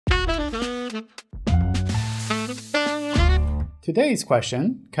Today's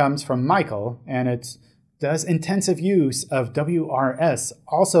question comes from Michael, and it's, does intensive use of WRS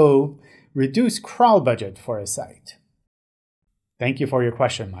also reduce crawl budget for a site? Thank you for your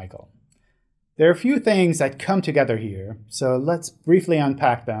question, Michael. There are a few things that come together here, so let's briefly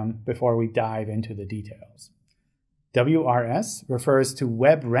unpack them before we dive into the details. WRS refers to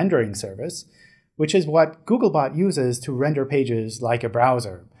Web Rendering Service, which is what Googlebot uses to render pages like a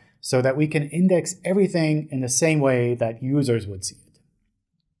browser, so that we can index everything in the same way that users would see it.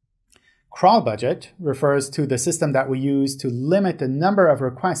 Crawl budget refers to the system that we use to limit the number of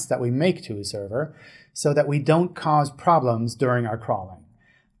requests that we make to a server so that we don't cause problems during our crawling.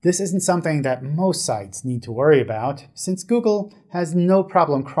 This isn't something that most sites need to worry about, since Google has no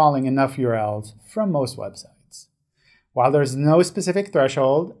problem crawling enough URLs from most websites. While there's no specific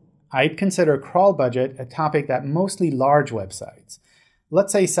threshold, I'd consider crawl budget a topic that mostly large websites,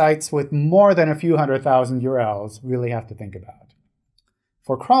 let's say sites with more than a few 100,000 URLs, really have to think about.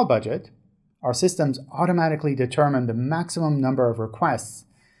 For crawl budget, our systems automatically determine the maximum number of requests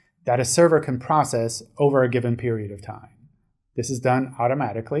that a server can process over a given period of time. This is done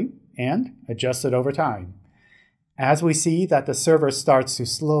automatically and adjusted over time. As we see that the server starts to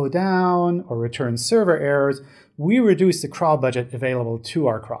slow down or return server errors, we reduce the crawl budget available to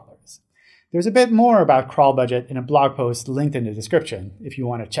our crawlers. There's a bit more about crawl budget in a blog post linked in the description if you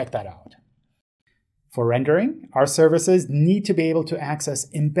want to check that out. For rendering, our services need to be able to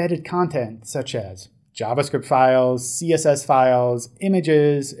access embedded content such as JavaScript files, CSS files,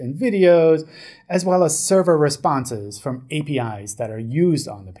 images, and videos, as well as server responses from APIs that are used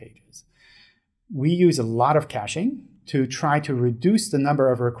on the pages. We use a lot of caching to try to reduce the number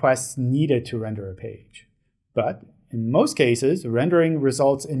of requests needed to render a page. But in most cases, rendering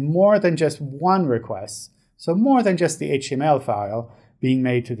results in more than just one request, so more than just the HTML file being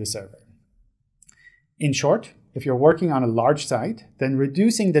made to the server. In short, if you're working on a large site, then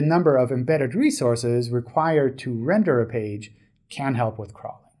reducing the number of embedded resources required to render a page can help with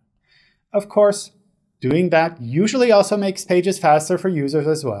crawling. Of course, doing that usually also makes pages faster for users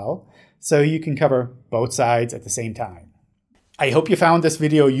as well, so you can cover both sides at the same time. I hope you found this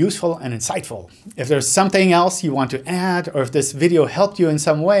video useful and insightful. If there's something else you want to add, or if this video helped you in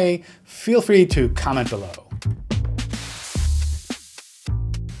some way, feel free to comment below.